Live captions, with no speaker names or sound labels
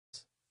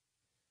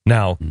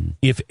Now,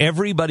 if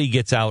everybody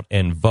gets out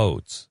and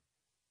votes,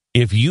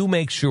 if you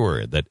make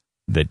sure that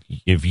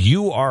if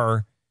you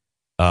are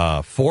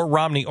for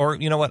Romney, or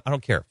you know what, I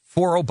don't care,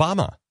 for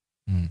Obama,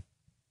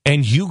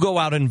 and you go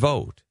out and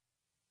vote,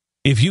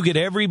 if you get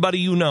everybody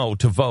you know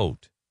to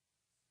vote,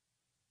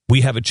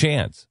 we have a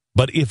chance.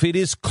 But if it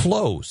is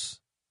close,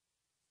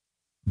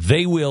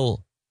 they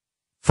will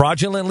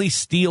fraudulently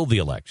steal the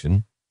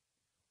election.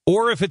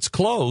 Or if it's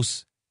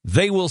close,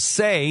 they will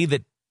say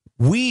that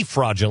we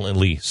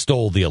fraudulently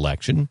stole the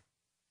election,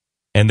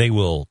 and they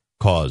will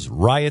cause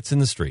riots in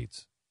the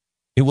streets.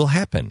 It will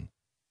happen.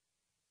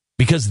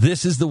 Because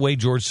this is the way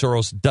George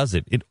Soros does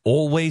it. It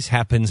always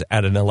happens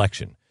at an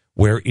election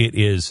where it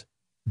is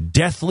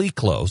deathly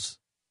close.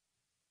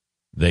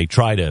 They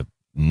try to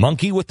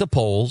monkey with the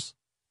polls.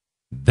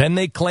 Then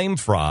they claim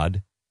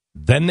fraud.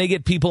 Then they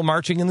get people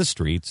marching in the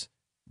streets.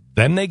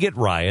 Then they get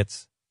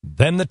riots.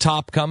 Then the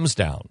top comes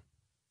down.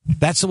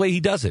 That's the way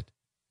he does it.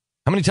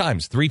 How many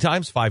times? 3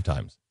 times? 5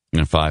 times?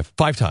 And 5.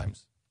 5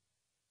 times.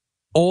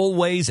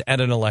 Always at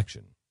an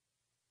election.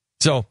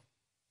 So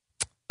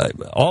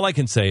all I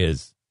can say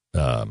is